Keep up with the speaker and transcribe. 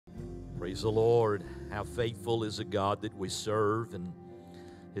Praise the Lord. How faithful is a God that we serve, and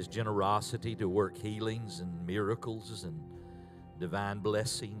His generosity to work healings and miracles and divine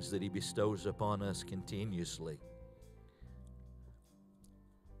blessings that He bestows upon us continuously.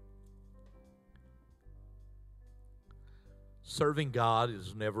 Serving God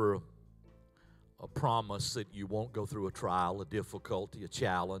is never a promise that you won't go through a trial, a difficulty, a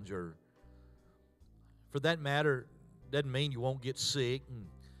challenge, or for that matter, doesn't mean you won't get sick and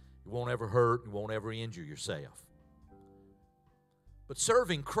you won't ever hurt and you won't ever injure yourself. But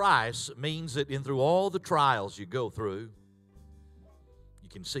serving Christ means that through all the trials you go through, you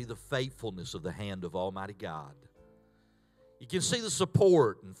can see the faithfulness of the hand of Almighty God. You can see the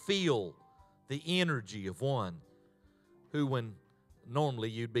support and feel the energy of one who, when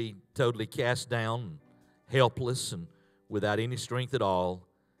normally you'd be totally cast down and helpless and without any strength at all,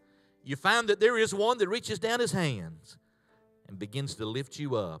 you find that there is one that reaches down his hands and begins to lift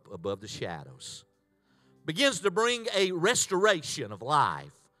you up above the shadows, begins to bring a restoration of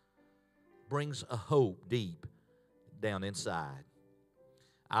life, brings a hope deep down inside.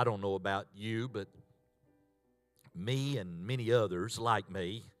 I don't know about you, but me and many others like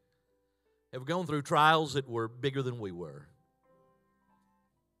me have gone through trials that were bigger than we were.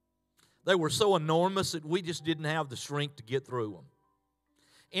 They were so enormous that we just didn't have the strength to get through them.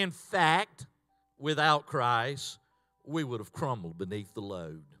 In fact, without Christ, we would have crumbled beneath the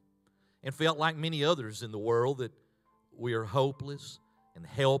load and felt like many others in the world that we are hopeless and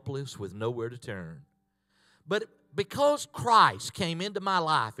helpless with nowhere to turn. But because Christ came into my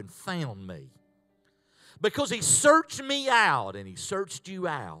life and found me, because He searched me out and He searched you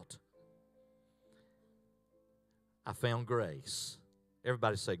out, I found grace.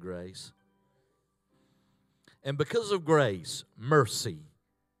 Everybody say grace. And because of grace, mercy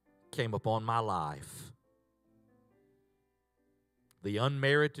came upon my life. The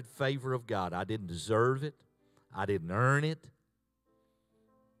unmerited favor of God. I didn't deserve it. I didn't earn it.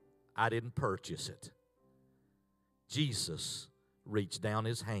 I didn't purchase it. Jesus reached down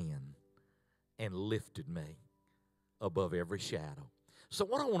His hand and lifted me above every shadow. So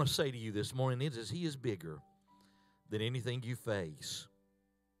what I want to say to you this morning is He is bigger than anything you face.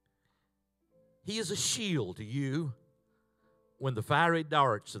 He is a shield to you when the fiery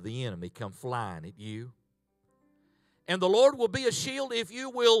darts of the enemy come flying at you. And the Lord will be a shield if you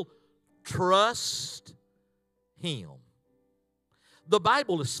will trust Him. The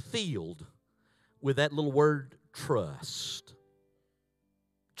Bible is filled with that little word, trust.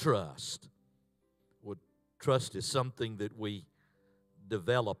 Trust. Well, trust is something that we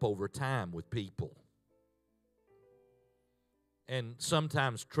develop over time with people. And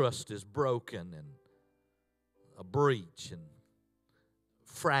sometimes trust is broken and a breach and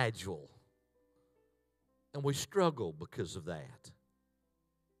fragile. And we struggle because of that.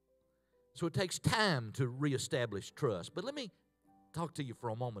 So it takes time to reestablish trust. But let me talk to you for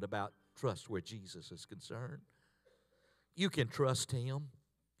a moment about trust where Jesus is concerned. You can trust Him.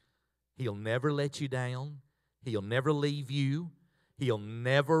 He'll never let you down. He'll never leave you. He'll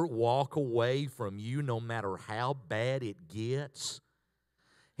never walk away from you no matter how bad it gets.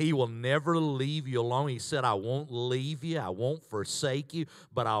 He will never leave you alone. He said, I won't leave you, I won't forsake you,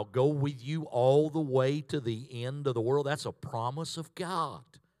 but I'll go with you all the way to the end of the world. That's a promise of God.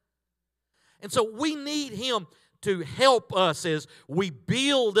 And so we need Him to help us as we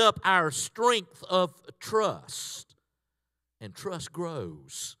build up our strength of trust. And trust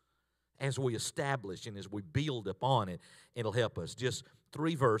grows as we establish and as we build upon it. It'll help us. Just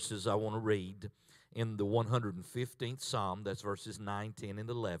 3 verses I want to read in the 115th Psalm. That's verses 9, 10, and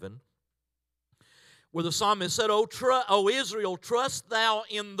 11. Where the psalmist said, O Israel, trust thou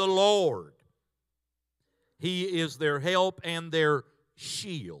in the Lord. He is their help and their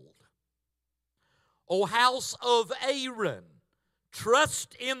shield. O house of Aaron,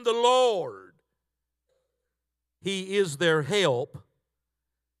 trust in the Lord. He is their help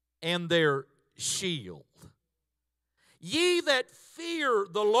and their shield. Ye that fear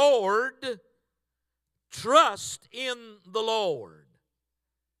the Lord, trust in the Lord.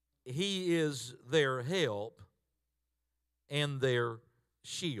 He is their help and their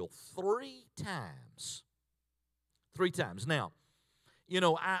shield. 3 times. 3 times. Now, you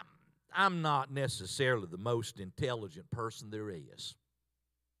know, I'm not necessarily the most intelligent person there is.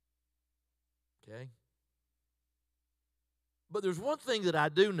 Okay? But there's one thing that I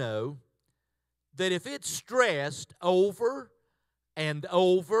do know, that if it's stressed over and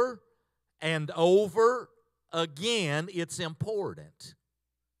over and over again, it's important.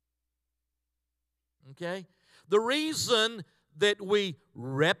 Okay? The reason that we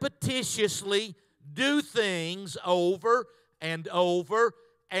repetitiously do things over and over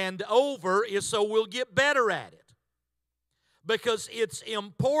and over is so we'll get better at it, because it's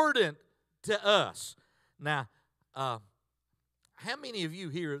important to us. Now, how many of you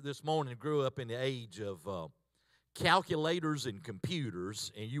here this morning grew up in the age of calculators and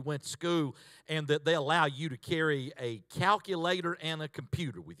computers, and you went to school and that they allow you to carry a calculator and a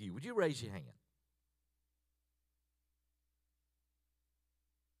computer with you? Would you raise your hand?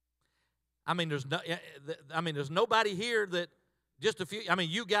 There's nobody here that just a few.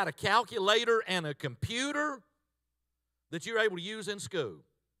 You got a calculator and a computer that you're able to use in school.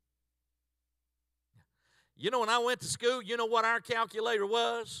 When I went to school, you know what our calculator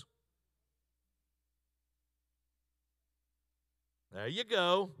was? There you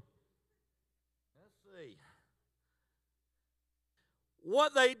go. Let's see.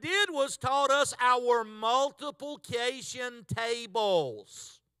 What they did was taught us our multiplication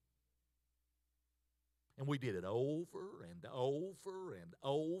tables. And we did it over and over and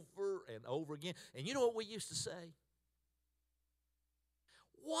over and over again. And you know what we used to say?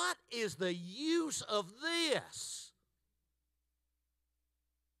 What is the use of this?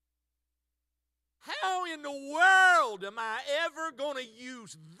 How in the world am I ever going to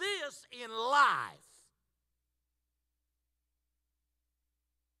use this in life?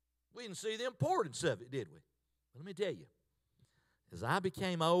 We didn't see the importance of it, did we? Let me tell you, as I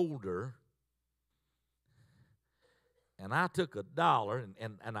became older, and I took $1,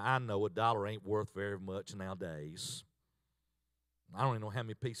 and I know $1 ain't worth very much nowadays. I don't even know how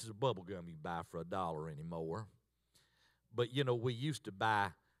many pieces of bubble gum you buy for $1 anymore. But, we used to buy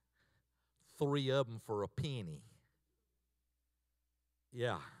 3 of them for a penny.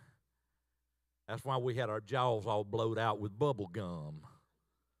 Yeah. That's why we had our jaws all blowed out with bubble gum.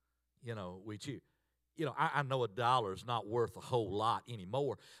 We chew. I know $1 is not worth a whole lot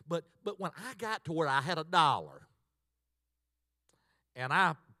anymore. But when I got to where I had $1, and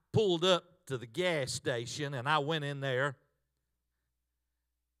I pulled up to the gas station, and I went in there,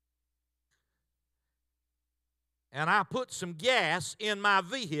 and I put some gas in my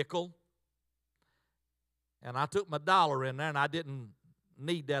vehicle, and I took my $1 in there, and I didn't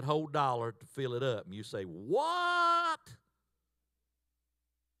need that whole $1 to fill it up. And you say, what?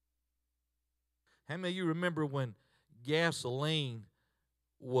 How many of you remember when gasoline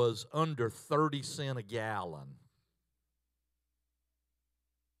was under 30 cents a gallon?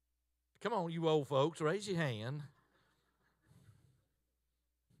 Come on, you old folks, raise your hand.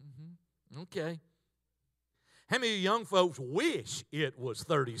 Okay. How many young folks wish it was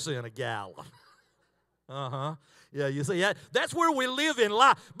 30 cents a gallon? Yeah, you see, that's where we live in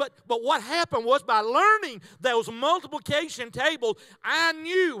life. But what happened was, by learning those multiplication tables, I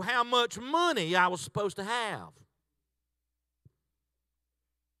knew how much money I was supposed to have.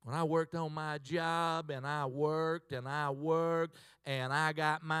 When I worked on my job, and I worked, and I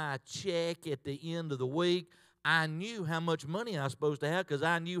got my check at the end of the week, I knew how much money I was supposed to have because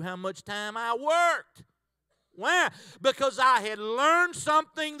I knew how much time I worked. Why? Because I had learned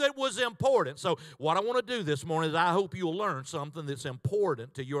something that was important. So what I want to do this morning is I hope you'll learn something that's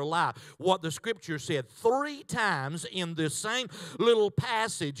important to your life. What the Scripture said 3 times in this same little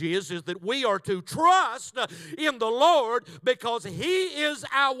passage is that we are to trust in the Lord because He is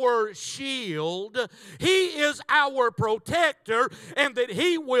our shield, He is our protector, and that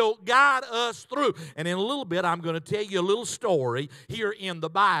He will guide us through. And in a little bit, I'm going to tell you a little story here in the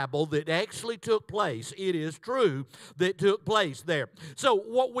Bible that actually took place. It is true that took place there. So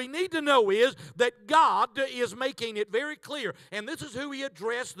what we need to know is that God is making it very clear, and this is who He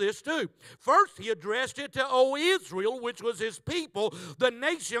addressed this to. First, He addressed it to, O Israel, which was His people, the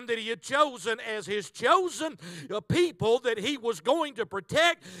nation that He had chosen as His chosen people that He was going to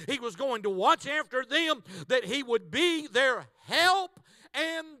protect, He was going to watch after them, that He would be their help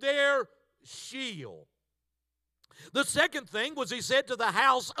and their shield. The second thing was He said to the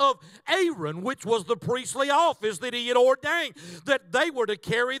house of Aaron, which was the priestly office that He had ordained, that they were to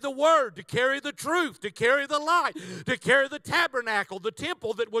carry the word, to carry the truth, to carry the light, to carry the tabernacle, the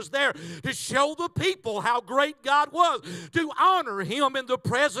temple that was there, to show the people how great God was, to honor Him in the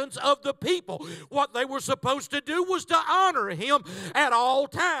presence of the people. What they were supposed to do was to honor Him at all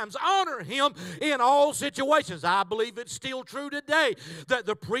times, honor Him in all situations. I believe it's still true today that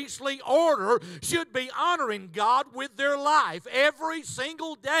the priestly order should be honoring God with their life. Every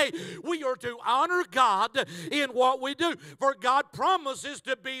single day we are to honor God in what we do, for God promises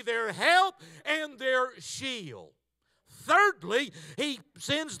to be their help and their shield. Thirdly, He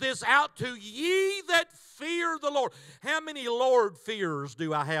sends this out to ye that fear the Lord. How many Lord fearers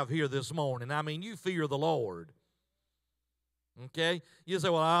do I have here this morning? I mean, you fear the Lord. Okay? You say,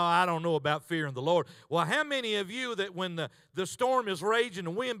 well, I don't know about fearing the Lord. Well, how many of you that when the storm is raging,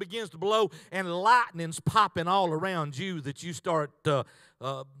 the wind begins to blow, and lightning's popping all around you, that you start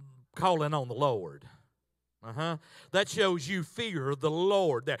calling on the Lord? That shows you fear the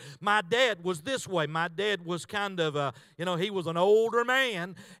Lord there. My dad was this way. My dad was kind of, he was an older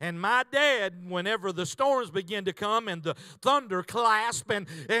man. And my dad, whenever the storms began to come and the thunder clasp and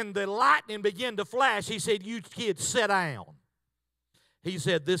the lightning began to flash, he said, "You kids, sit down." He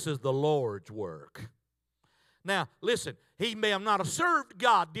said, "This is the Lord's work." Now, listen, he may have not served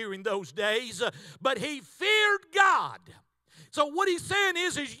God during those days, but he feared God. So what he's saying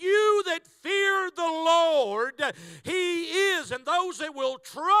is you that fear the Lord, he is, and those that will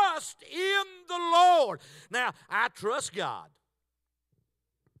trust in the Lord. Now, I trust God.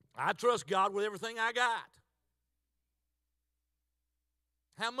 I trust God with everything I got.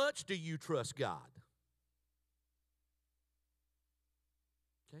 How much do you trust God?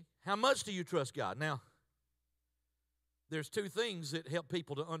 Okay. How much do you trust God? Now, there's two things that help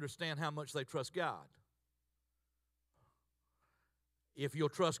people to understand how much they trust God. If you'll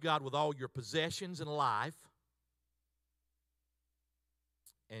trust God with all your possessions in life,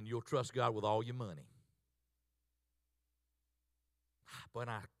 and you'll trust God with all your money. But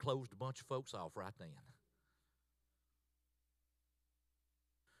I closed a bunch of folks off right then.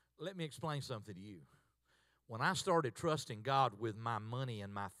 Let me explain something to you. When I started trusting God with my money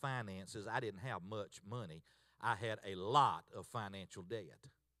and my finances, I didn't have much money. I had a lot of financial debt.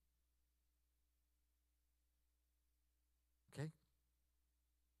 Okay?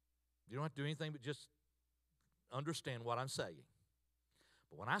 You don't have to do anything but just understand what I'm saying.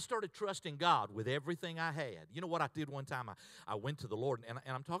 But when I started trusting God with everything I had, you know what I did one time? I went to the Lord, and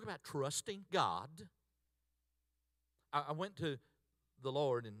I'm talking about trusting God. I went to the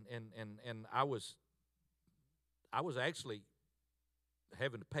Lord, and I was actually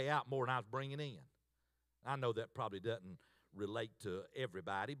having to pay out more than I was bringing in. I know that probably doesn't relate to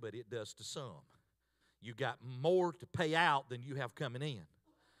everybody, but it does to some. You got more to pay out than you have coming in.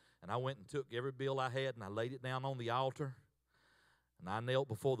 And I went and took every bill I had, and I laid it down on the altar. And I knelt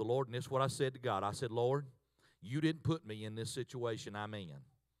before the Lord, and this is what I said to God. I said, "Lord, you didn't put me in this situation I'm in.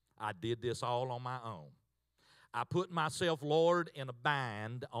 I did this all on my own. I put myself, Lord, in a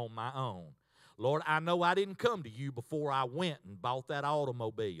bind on my own. Lord, I know I didn't come to you before I went and bought that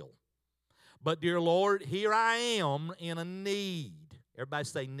automobile. But, dear Lord, here I am in a need." Everybody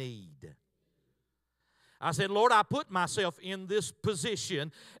say need. I said, "Lord, I put myself in this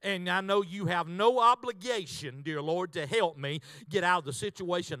position, and I know you have no obligation, dear Lord, to help me get out of the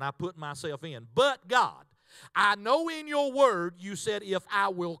situation I put myself in. But, God, I know in your word you said if I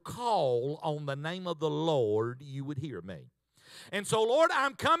will call on the name of the Lord, you would hear me. And so, Lord,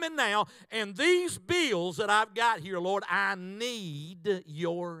 I'm coming now, and these bills that I've got here, Lord, I need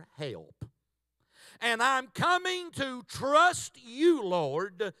your help. And I'm coming to trust you,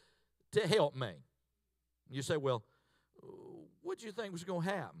 Lord, to help me." You say, "Well, what did you think was going to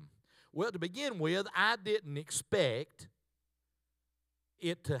happen?" Well, to begin with, I didn't expect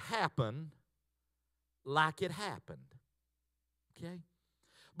it to happen like it happened. Okay?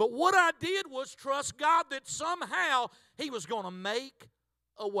 But what I did was trust God that somehow He was going to make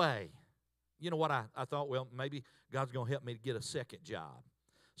a way. You know what I thought? Well, maybe God's going to help me to get a second job,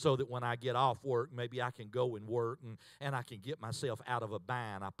 so that when I get off work, maybe I can go and work and I can get myself out of a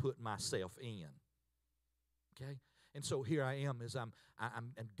bind I put myself in. Okay? And so here I am as I'm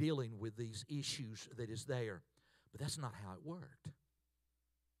dealing with these issues that is there. But that's not how it worked.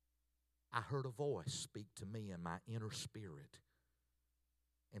 I heard a voice speak to me in my inner spirit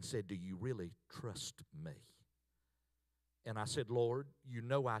and said, "Do you really trust me?" And I said, "Lord, you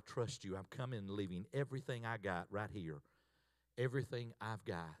know I trust you. I'm coming and leaving everything I got right here. Everything I've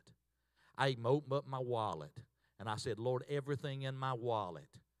got." I even opened up my wallet, and I said, "Lord, everything in my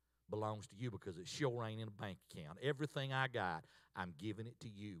wallet belongs to you because it sure ain't in a bank account. Everything I got, I'm giving it to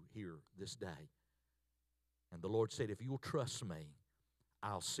you here this day." And the Lord said, "If you'll trust me,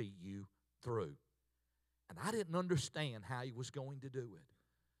 I'll see you through." And I didn't understand how He was going to do it.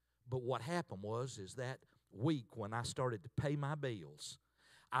 But what happened is that week when I started to pay my bills,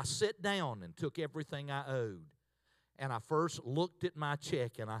 I sat down and took everything I owed. And I first looked at my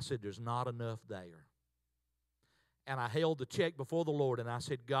check and I said, "There's not enough there." And I held the check before the Lord and I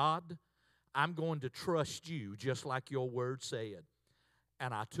said, "God, I'm going to trust you just like your word said."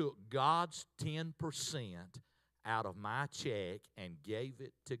 And I took God's 10% out of my check and gave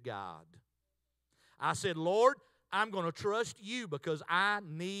it to God. I said, "Lord, I'm going to trust you because I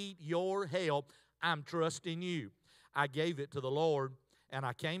need your help. I'm trusting you." I gave it to the Lord, and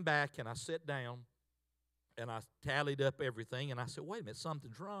I came back and I sat down And I tallied up everything, and I said, wait a minute,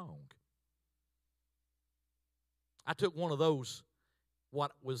 something's wrong. I took one of those,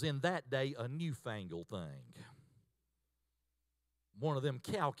 what was in that day a newfangled thing, one of them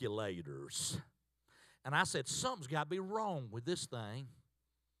calculators. And I said, something's got to be wrong with this thing.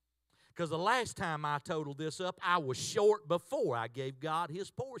 Because the last time I totaled this up, I was short before I gave God His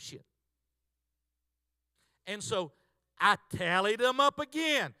portion. And so I tallied them up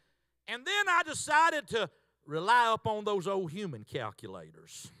again. And then I decided to rely upon those old human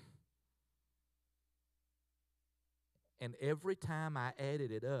calculators. And every time I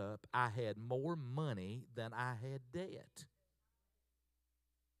added it up, I had more money than I had debt.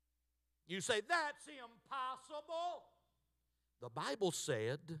 You say, that's impossible. The Bible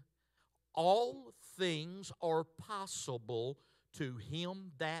said, all things are possible to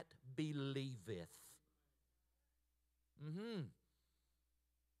him that believeth. So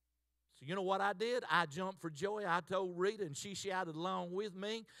you know what I did? I jumped for joy. I told Rita, and she shouted along with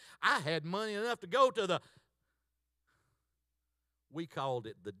me. I had money enough to go to we called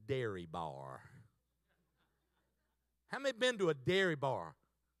it the dairy bar. How many been to a dairy bar?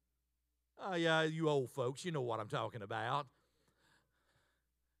 Oh, yeah, you old folks, you know what I'm talking about.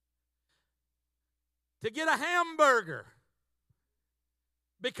 To get a hamburger.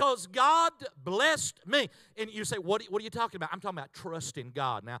 Because God blessed me. And you say, what are you talking about? I'm talking about trusting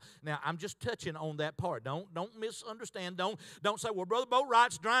God. Now I'm just touching on that part. Don't misunderstand. Don't say, well, Brother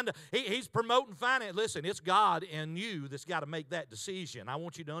Boatwright's trying to, he's promoting finance. Listen, it's God and you that's got to make that decision. I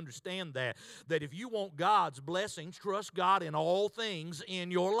want you to understand that if you want God's blessings, trust God in all things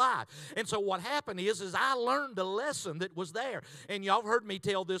in your life. And so what happened is I learned a lesson that was there. And y'all have heard me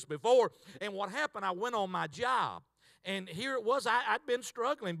tell this before. And what happened, I went on my job. And here it was, I'd been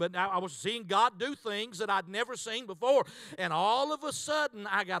struggling, but I was seeing God do things that I'd never seen before. And all of a sudden,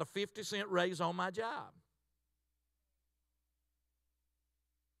 I got a 50-cent raise on my job.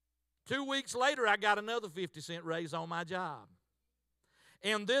 2 weeks later, I got another 50-cent raise on my job.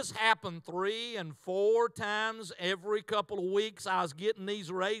 And this happened 3 and 4 times every couple of weeks. I was getting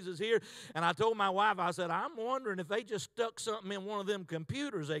these raises here. And I told my wife, I said, I'm wondering if they just stuck something in one of them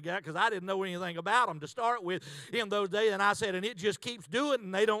computers they got, because I didn't know anything about them to start with in those days. And I said, and it just keeps doing it,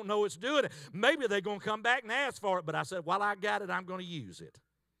 and they don't know it's doing it. Maybe they're going to come back and ask for it. But I said, while I got it, I'm going to use it.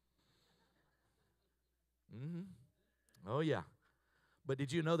 Oh, yeah. But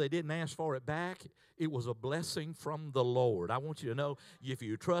did you know they didn't ask for it back? It was a blessing from the Lord. I want you to know, if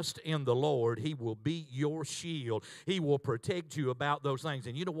you trust in the Lord, He will be your shield. He will protect you about those things.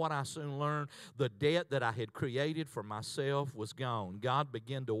 And you know what I soon learned? The debt that I had created for myself was gone. God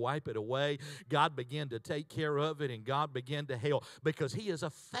began to wipe it away. God began to take care of it, and God began to help, because He is a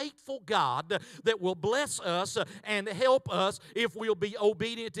faithful God that will bless us and help us if we'll be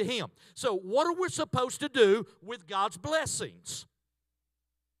obedient to Him. So what are we supposed to do with God's blessings?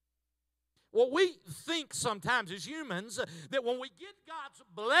 Well, we think sometimes as humans that when we get God's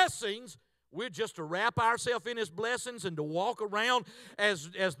blessings, we're just to wrap ourselves in His blessings and to walk around as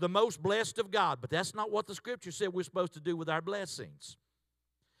the most blessed of God. But that's not what the Scripture said we're supposed to do with our blessings.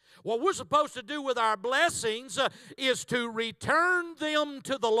 What we're supposed to do with our blessings is to return them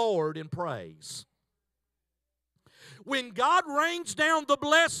to the Lord in praise. When God rains down the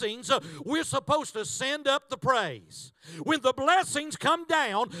blessings, we're supposed to send up the praise. When the blessings come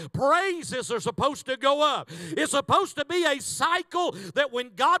down, praises are supposed to go up. It's supposed to be a cycle that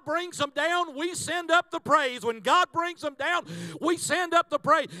when God brings them down, we send up the praise. When God brings them down, we send up the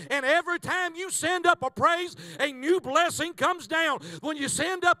praise. And every time you send up a praise, a new blessing comes down. When you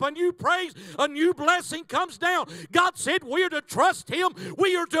send up a new praise, a new blessing comes down. God said we are to trust Him.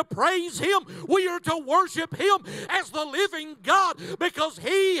 We are to praise Him. We are to worship Him as the living God, because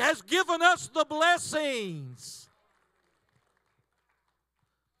He has given us the blessings.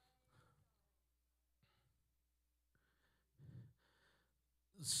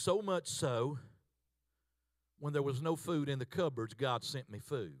 So much so, when there was no food in the cupboards, God sent me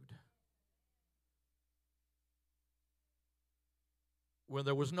food. When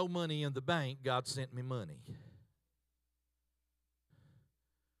there was no money in the bank, God sent me money.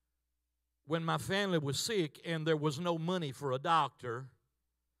 When my family was sick and there was no money for a doctor,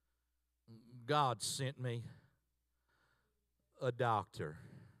 God sent me a doctor.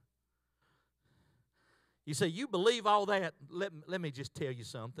 You say, you believe all that? Let me just tell you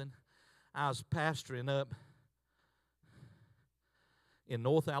something. I was pastoring up in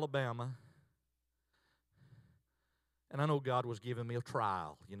North Alabama, and I know God was giving me a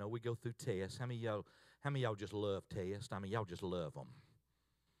trial. You know, we go through tests. How many of y'all just love tests? I mean, y'all just love them.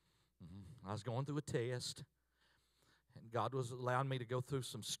 I was going through a test, and God was allowing me to go through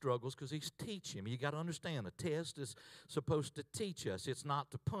some struggles because He's teaching me. You got to understand, a test is supposed to teach us. It's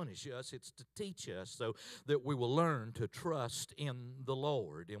not to punish us. It's to teach us so that we will learn to trust in the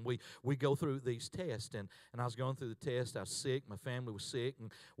Lord. And we go through these tests. And I was going through the test. I was sick. My family was sick.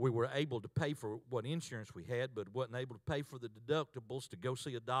 And we were able to pay for what insurance we had, but wasn't able to pay for the deductibles to go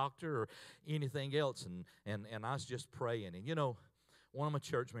see a doctor or anything else. And I was just praying. And, you know, one of my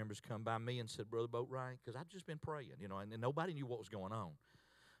church members come by me and said, Brother Boatwright, because I'd just been praying, you know, and nobody knew what was going on.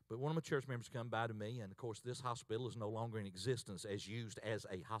 But one of my church members come by to me, and, of course, this hospital is no longer in existence as used as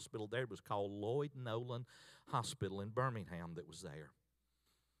a hospital there. It was called Lloyd Nolan Hospital in Birmingham that was there.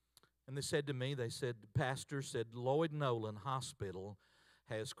 And they said to me, they said, the pastor said, Lloyd Nolan Hospital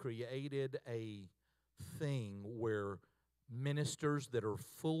has created a thing where ministers that are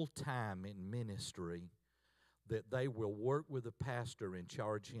full-time in ministry, that they will work with the pastor and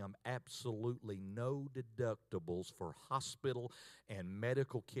charge him absolutely no deductibles for hospital and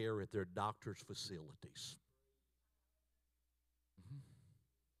medical care at their doctor's facilities.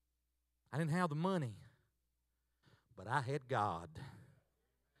 I didn't have the money, but I had God.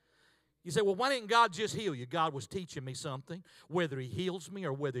 You say, well, why didn't God just heal you? God was teaching me something, whether He heals me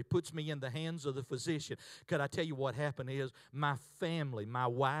or whether He puts me in the hands of the physician. Could I tell you what happened is my family, my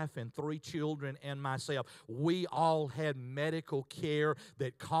wife and 3 children and myself, we all had medical care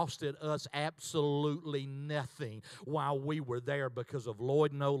that costed us absolutely nothing while we were there because of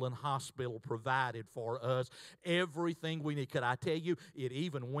Lloyd Nolan Hospital provided for us everything we need. Could I tell you, it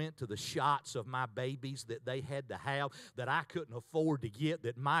even went to the shots of my babies that they had to have that I couldn't afford to get,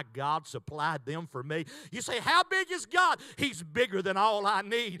 that my God supplied them for me. You say, how big is God? He's bigger than all I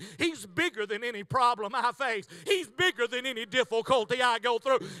need. He's bigger than any problem I face. He's bigger than any difficulty I go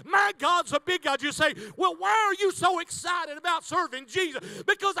through. My God's a big God. You say, well, why are you so excited about serving Jesus?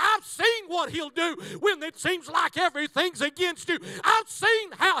 Because I've seen what He'll do when it seems like everything's against you. I've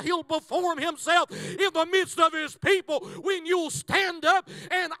seen how He'll perform Himself in the midst of His people when you'll stand up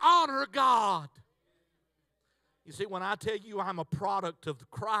and honor God. You see, when I tell you I'm a product of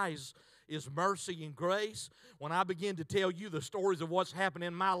Christ is mercy and grace, when I begin to tell you the stories of what's happened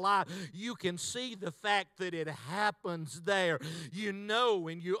in my life, you can see the fact that it happens there. You know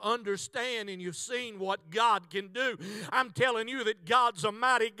and you understand and you've seen what God can do. I'm telling you that God's a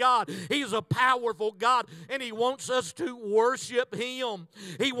mighty God. He's a powerful God, and He wants us to worship Him.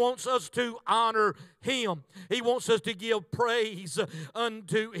 He wants us to honor Him. He wants us to give praise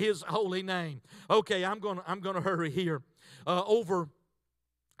unto His holy name. Okay, I'm gonna hurry here. Over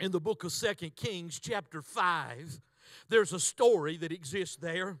in the book of 2 Kings chapter 5, there's a story that exists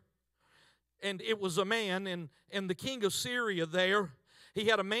there. And it was a man, and the king of Syria there, he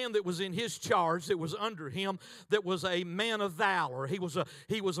had a man that was in his charge, that was under him, that was a man of valor. He was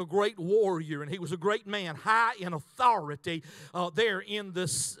a great warrior, and he was a great man, high in authority there in the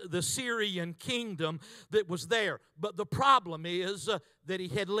Syrian kingdom that was there. But the problem is that he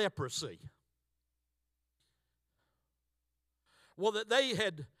had leprosy. Well, that they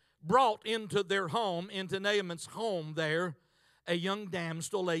had brought into their home, into Naaman's home there, a young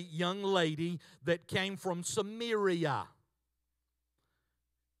damsel, a young lady that came from Samaria.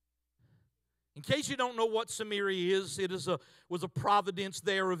 In case you don't know what Samaria is, it was a province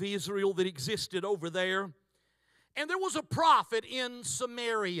there of Israel that existed over there. And there was a prophet in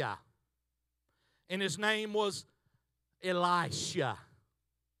Samaria, and his name was Elisha.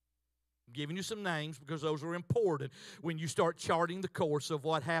 I'm giving you some names because those are important when you start charting the course of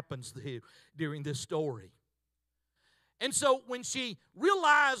what happens during this story. And so when she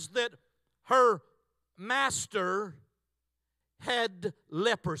realized that her master had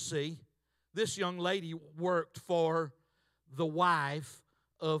leprosy, this young lady worked for the wife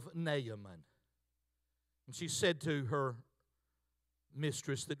of Naaman. And she said to her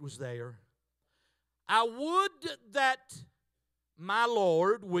mistress that was there, I would that my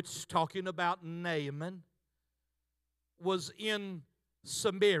Lord, which talking about Naaman, was in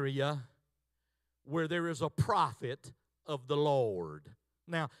Samaria where there is a prophet of the Lord.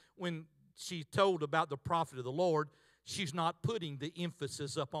 Now, when she told about the prophet of the Lord, she's not putting the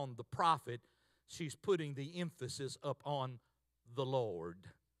emphasis up on the prophet. She's putting the emphasis up on the Lord.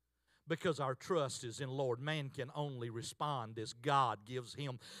 Because our trust is in Lord. Man can only respond as God gives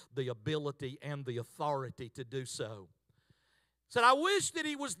him the ability and the authority to do so. Said, I wish that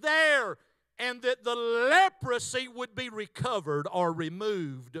he was there and that the leprosy would be recovered or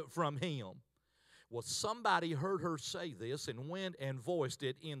removed from him. Well, somebody heard her say this and went and voiced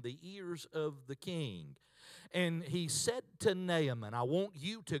it in the ears of the king. And he said to Naaman, I want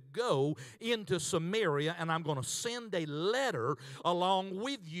you to go into Samaria, and I'm going to send a letter along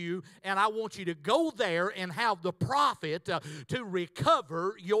with you, and I want you to go there and have the prophet to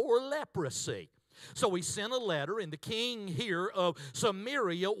recover your leprosy. So he sent a letter, and the king here of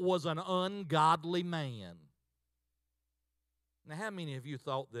Samaria was an ungodly man. Now, how many of you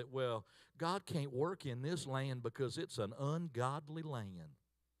thought that, well, God can't work in this land because it's an ungodly land?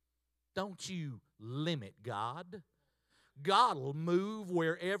 Don't you limit God. God will move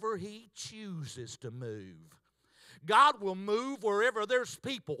wherever He chooses to move. God will move wherever there's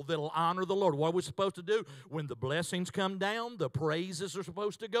people that'll honor the Lord. What are we supposed to do? When the blessings come down, the praises are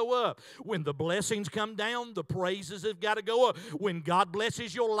supposed to go up. When the blessings come down, the praises have got to go up. When God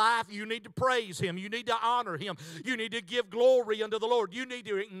blesses your life, you need to praise Him. You need to honor Him. You need to give glory unto the Lord. You need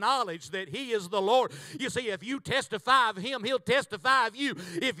to acknowledge that He is the Lord. You see, if you testify of Him, He'll testify of you.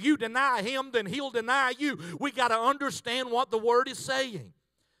 If you deny Him, then He'll deny you. We got to understand what the Word is saying.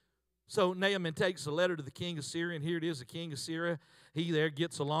 So Naaman takes a letter to the king of Syria, and here it is, the king of Syria. He there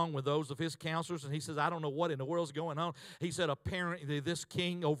gets along with those of his counselors, and he says, I don't know what in the world's going on. He said, apparently this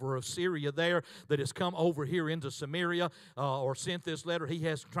king over of Syria there that has come over here into Samaria or sent this letter, he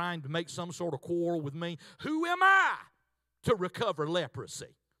has trying to make some sort of quarrel with me. Who am I to recover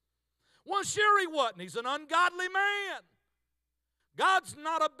leprosy? Well, sure he wasn't. He's an ungodly man. God's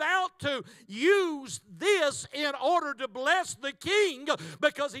not about to use this in order to bless the king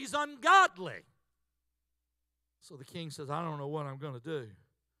because he's ungodly. So the king says, I don't know what I'm going to do,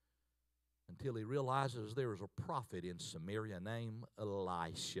 until he realizes there is a prophet in Samaria named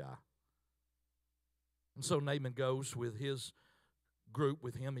Elisha. And so Naaman goes with his group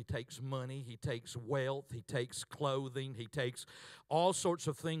with him. He takes money, he takes wealth, he takes clothing, he takes all sorts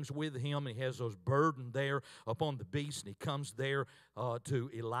of things with him. He has those burden there upon the beast, and he comes there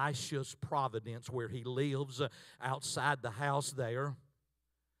to Elisha's providence where he lives outside the house there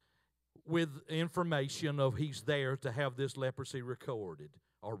with information of he's there to have this leprosy recorded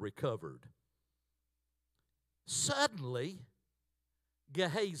or recovered. Suddenly,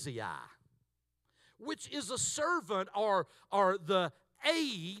 Gehazi, which is a servant or the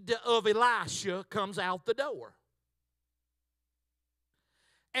aide of Elisha, comes out the door.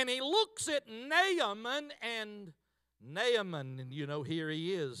 And he looks at Naaman, and Naaman, you know, here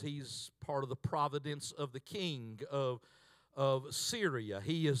he is. He's part of the providence of the king of Syria.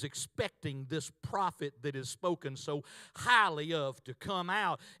 He is expecting this prophet that is spoken so highly of to come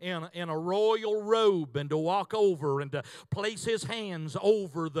out in a royal robe and to walk over and to place his hands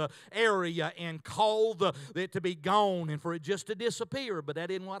over the area and call it to be gone and for it just to disappear. But that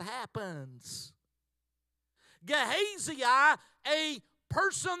isn't what happens. Gehazi, a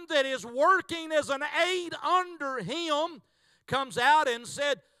person that is working as an aide under him, comes out and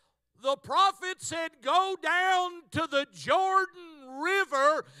said, the prophet said, go down to the Jordan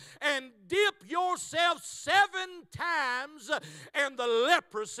River and dip yourself 7 times and the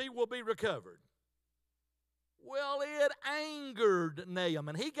leprosy will be recovered. Well, it angered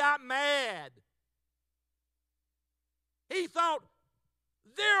Naaman. He got mad. He thought,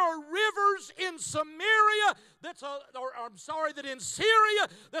 there are rivers in Samaria that in Syria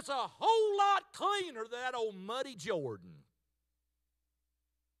that's a whole lot cleaner than that old muddy Jordan.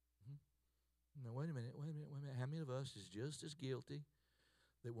 Now, wait a minute. How many of us is just as guilty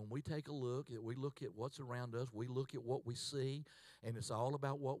that when we take a look, that we look at what's around us, we look at what we see, and it's all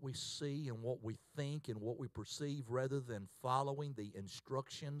about what we see and what we think and what we perceive rather than following the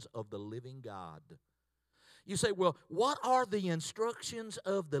instructions of the living God? You say, well, what are the instructions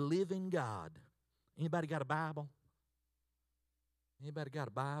of the living God? Anybody got a Bible? Anybody got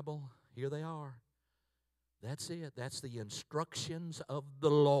a Bible? Here they are. That's it. That's the instructions of the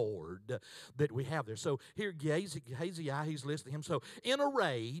Lord that we have there. So here Gehazi, he's listening to him. So in a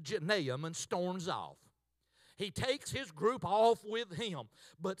rage, Naaman storms off. He takes his group off with him.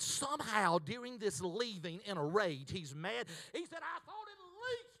 But somehow during this leaving in a rage, he's mad. He said, I thought at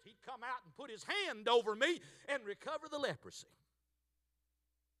least he'd come out and put his hand over me and recover the leprosy.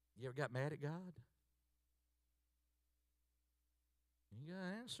 You ever got mad at God? You got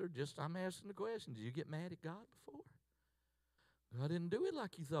to answer. I'm asking the question. Did you get mad at God before? God didn't do it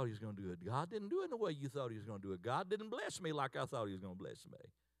like you thought He was going to do it. God didn't do it the way you thought He was going to do it. God didn't bless me like I thought He was going to bless me.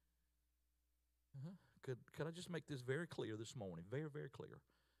 Could I just make this very clear this morning? Very, very clear.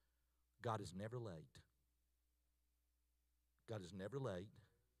 God is never late. God is never late.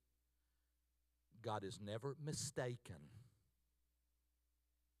 God is never mistaken.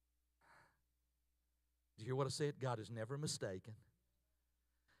 Did you hear what I said? God is never mistaken.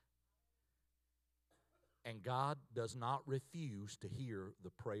 And God does not refuse to hear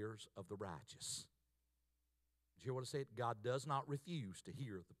the prayers of the righteous. Did you hear what I said? God does not refuse to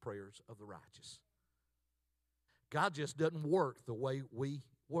hear the prayers of the righteous. God just doesn't work the way we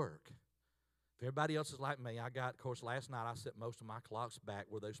work. If everybody else is like me, of course, last night I set most of my clocks back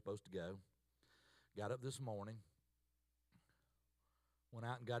where they're supposed to go. Got up this morning, went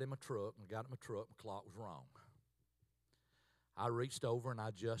out and got in my truck, my clock was wrong. I reached over and I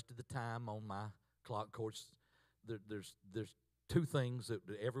adjusted the time on my clock. Of course, there's two things that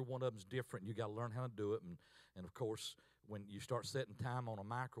every one of them's different. You got to learn how to do it. And of course, when you start setting time on a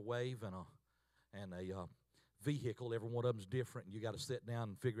microwave and a vehicle, every one of them's different, and you got to sit down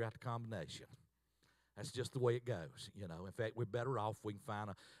and figure out the combination. That's just the way it goes, you know. In fact, we're better off if we can find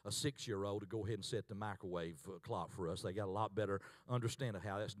a 6-year-old to go ahead and set the microwave clock for us. They got a lot better understanding of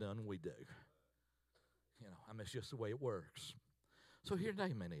how that's done than we do. You know, I mean, it's just the way it works. So here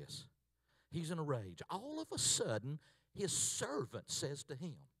Naaman is. He's in a rage. All of a sudden, his servant says to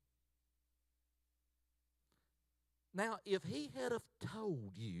him, now, if he had have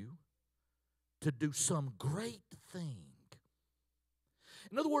told you to do some great thing,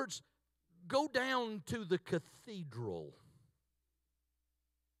 in other words, go down to the cathedral,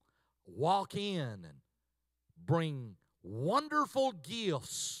 walk in and bring wonderful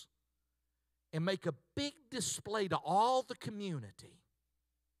gifts and make a big display to all the community.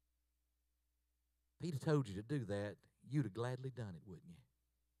 If he'd have told you to do that, you'd have gladly done it, wouldn't you?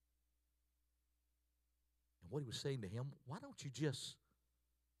 And what he was saying to him, why don't you just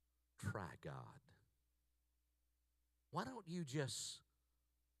try God? Why don't you just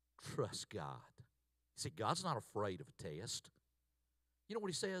trust God? See, God's not afraid of a test. You know what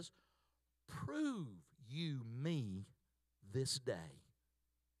he says? Prove you me this day.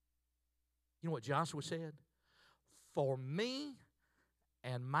 You know what Joshua said? For me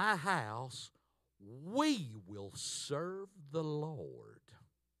and my house, we will serve the Lord.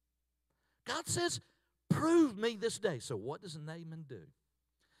 God says, prove me this day. So what does Naaman do?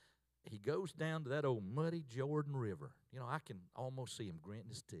 He goes down to that old muddy Jordan River. You know, I can almost see him gritting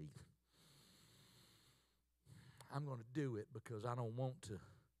his teeth. I'm going to do it because I don't want to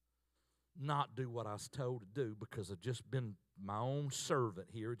not do what I was told to do, because I've just been my own servant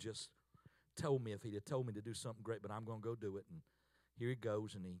here, just told me if he'd have told me to do something great, but I'm going to go do it. And here he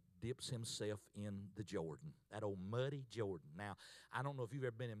goes, and he dips himself in the Jordan, that old muddy Jordan. Now, I don't know if you've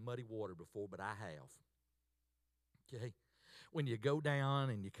ever been in muddy water before, but I have. Okay? When you go down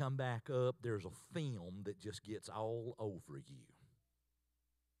and you come back up, there's a film that just gets all over you.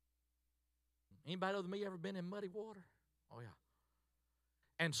 Anybody other than me ever been in muddy water? Oh, yeah.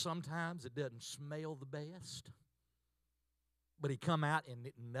 And sometimes it doesn't smell the best. But he come out and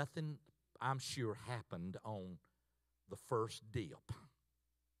nothing, I'm sure, happened on the first dip.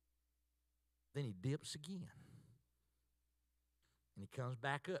 Then he dips again. And he comes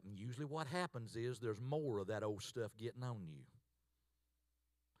back up. And usually what happens is there's more of that old stuff getting on you.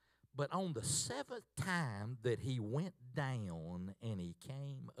 But on the 7th time that he went down and he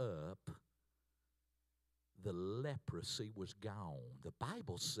came up, the leprosy was gone. The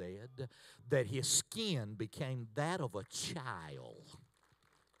Bible said that his skin became that of a child.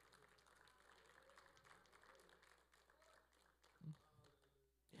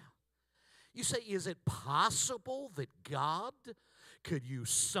 Yeah. You say, is it possible that God could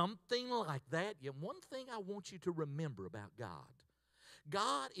use something like that? Yeah, one thing I want you to remember about God.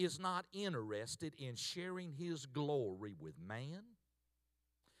 God is not interested in sharing His glory with man,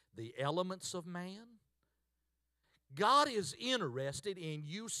 the elements of man. God is interested in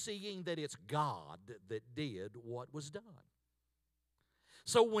you seeing that it's God that did what was done.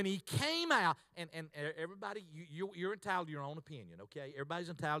 So when He came out, and everybody, you're entitled to your own opinion, okay? Everybody's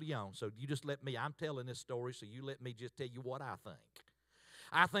entitled to your own, so you just let me, I'm telling this story, so you let me just tell you what I think.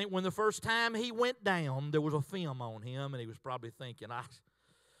 I think when the first time he went down, there was a film on him, and he was probably thinking,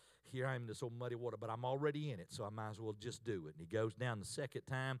 here I am in this old muddy water, but I'm already in it, so I might as well just do it. And he goes down the second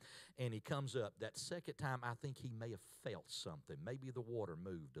time, and he comes up. That second time, I think he may have felt something. Maybe the water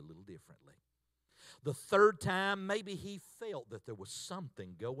moved a little differently. The third time, maybe he felt that there was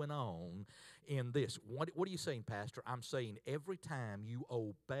something going on in this. What are you saying, Pastor? I'm saying every time you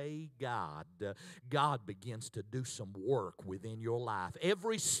obey God, God begins to do some work within your life.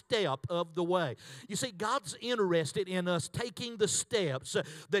 Every step of the way. You see, God's interested in us taking the steps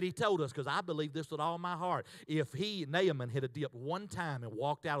that He told us, because I believe this with all my heart. If Naaman had dipped one time and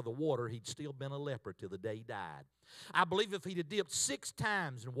walked out of the water, he'd still been a leper till the day he died. I believe if he'd have dipped 6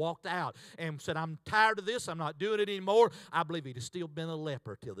 times and walked out and said, I'm tired of this, I'm not doing it anymore, I believe he'd have still been a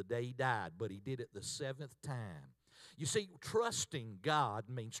leper till the day he died. But he did it the 7th time. You see, trusting God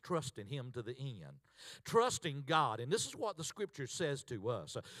means trusting Him to the end. Trusting God, and this is what the Scripture says to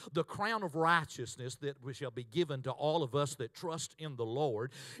us. The crown of righteousness that shall be given to all of us that trust in the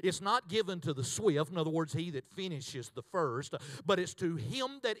Lord, it's not given to the swift, in other words, he that finishes the first, but it's to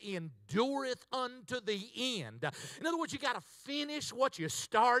him that endureth unto the end. In other words, you got to finish what you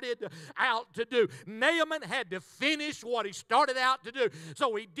started out to do. Naaman had to finish what he started out to do.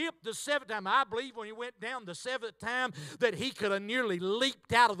 So he dipped the seventh time. I believe when he went down the seventh time that he could have nearly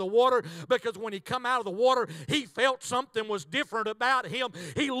leaped out of the water, because when he come out of the water, he felt something was different about him.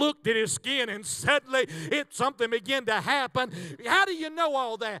 He looked at his skin and suddenly something began to happen. How do you know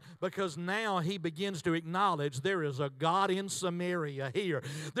all that? Because now he begins to acknowledge there is a God in Samaria here.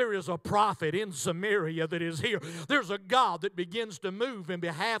 There is a prophet in Samaria that is here. There's a God that begins to move in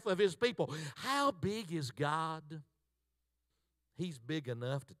behalf of His people. How big is God? He's big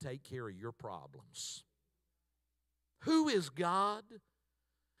enough to take care of your problems. Who is God?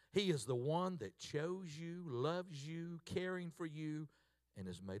 He is the one that chose you, loves you, caring for you, and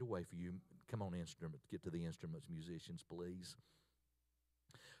has made a way for you. Come on, instruments. Get to the instruments, musicians, please.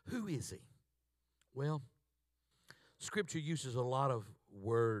 Who is He? Well, Scripture uses a lot of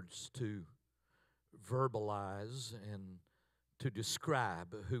words to verbalize and to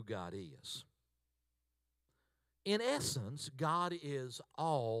describe who God is. In essence, God is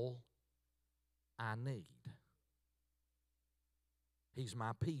all I need. He's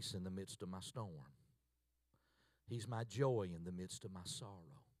my peace in the midst of my storm. He's my joy in the midst of my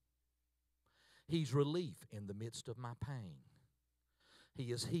sorrow. He's relief in the midst of my pain.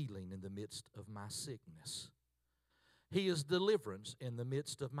 He is healing in the midst of my sickness. He is deliverance in the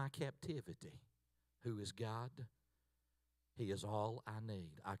midst of my captivity. Who is God? He is all I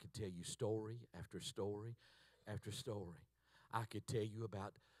need. I could tell you story after story after story. I could tell you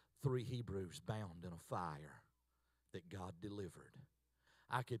about 3 Hebrews bound in a fire that God delivered.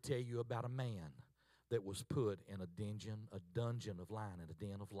 I could tell you about a man that was put in a dungeon of lions, in a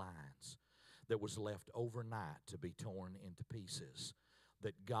den of lions, that was left overnight to be torn into pieces,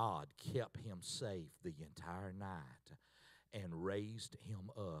 that God kept him safe the entire night and raised him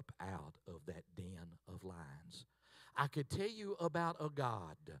up out of that den of lions. I could tell you about a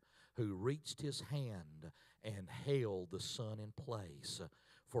God who reached His hand and held the sun in place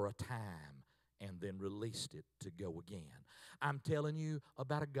for a time and then released it to go again. I'm telling you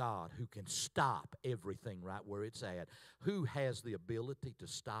about a God who can stop everything right where it's at. Who has the ability to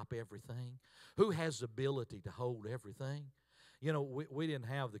stop everything? Who has the ability to hold everything? You know, we didn't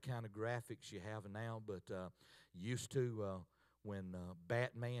have the kind of graphics you have now, but used to when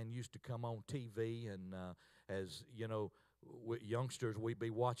Batman used to come on TV, and as you know, youngsters, we'd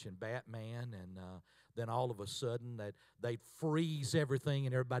be watching Batman, and then all of a sudden they'd freeze everything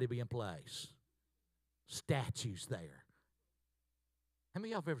and everybody be in place. Statues there. How many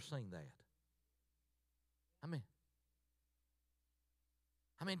of y'all have ever seen that? I mean,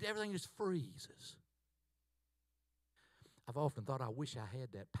 everything just freezes. I've often thought I wish I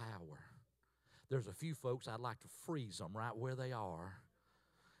had that power. There's a few folks I'd like to freeze them right where they are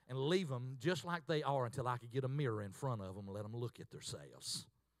and leave them just like they are until I could get a mirror in front of them and let them look at themselves.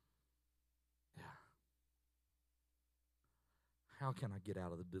 Yeah. How can I get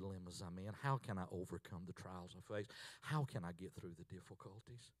out of the dilemmas I'm in? How can I overcome the trials I face? How can I get through the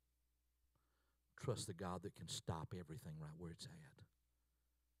difficulties? Trust the God that can stop everything right where it's at.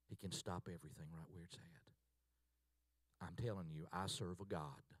 He can stop everything right where it's at. I'm telling you, I serve a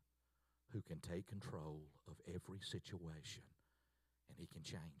God who can take control of every situation, and He can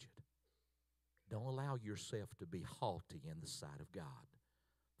change it. Don't allow yourself to be haughty in the sight of God.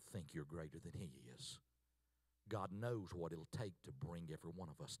 Think you're greater than He is. God knows what it'll take to bring every one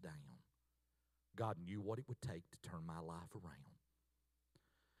of us down. God knew what it would take to turn my life around.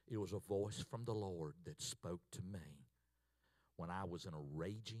 It was a voice from the Lord that spoke to me when I was in a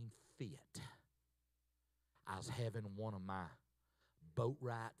raging fit. I was having one of my boat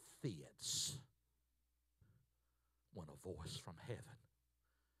ride fits when a voice from heaven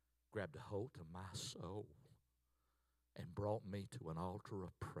grabbed a hold of my soul and brought me to an altar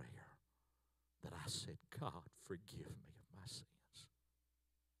of prayer that I said, God, forgive me of my sins.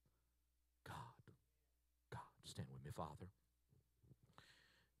 God, stand with me, Father.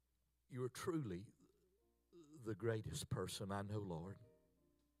 You are truly the greatest person I know, Lord.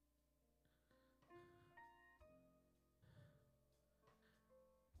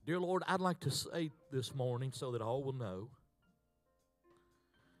 Dear Lord, I'd like to say this morning so that all will know,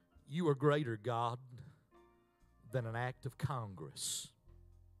 you are greater, God, than an act of Congress.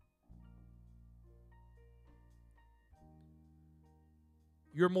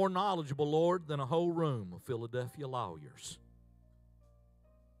 You're more knowledgeable, Lord, than a whole room of Philadelphia lawyers.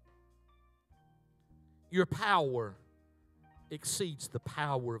 Your power exceeds the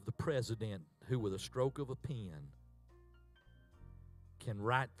power of the president who, with a stroke of a pen, can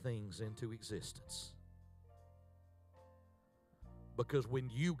write things into existence. Because when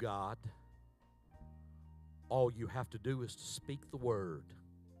you, God, all you have to do is to speak the word,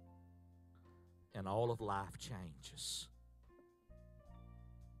 and all of life changes.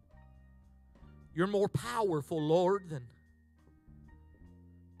 You're more powerful, Lord, than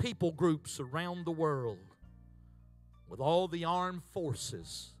people groups around the world with all the armed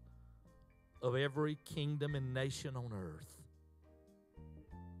forces of every kingdom and nation on earth.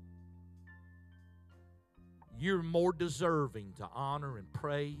 You're more deserving to honor and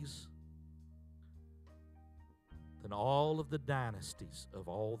praise than all of the dynasties of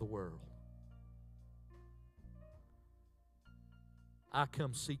all the world. I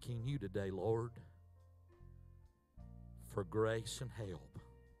come seeking you today, Lord, for grace and help.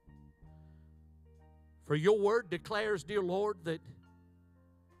 For your word declares, dear Lord, that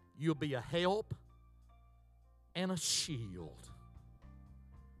you'll be a help and a shield.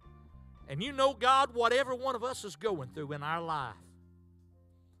 And you know, God, whatever one of us is going through in our life,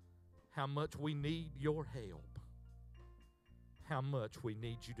 how much we need your help, how much we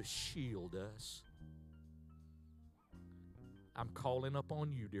need you to shield us. I'm calling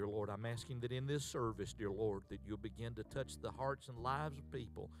upon you, dear Lord. I'm asking that in this service, dear Lord, that you'll begin to touch the hearts and lives of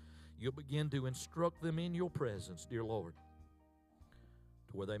people. You'll begin to instruct them in your presence, dear Lord,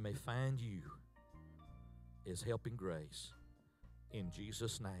 to where they may find you as helping grace. In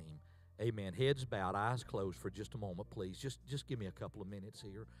Jesus' name, amen. Heads bowed, eyes closed for just a moment, please. Just give me a couple of minutes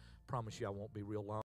here. Promise you I won't be real long.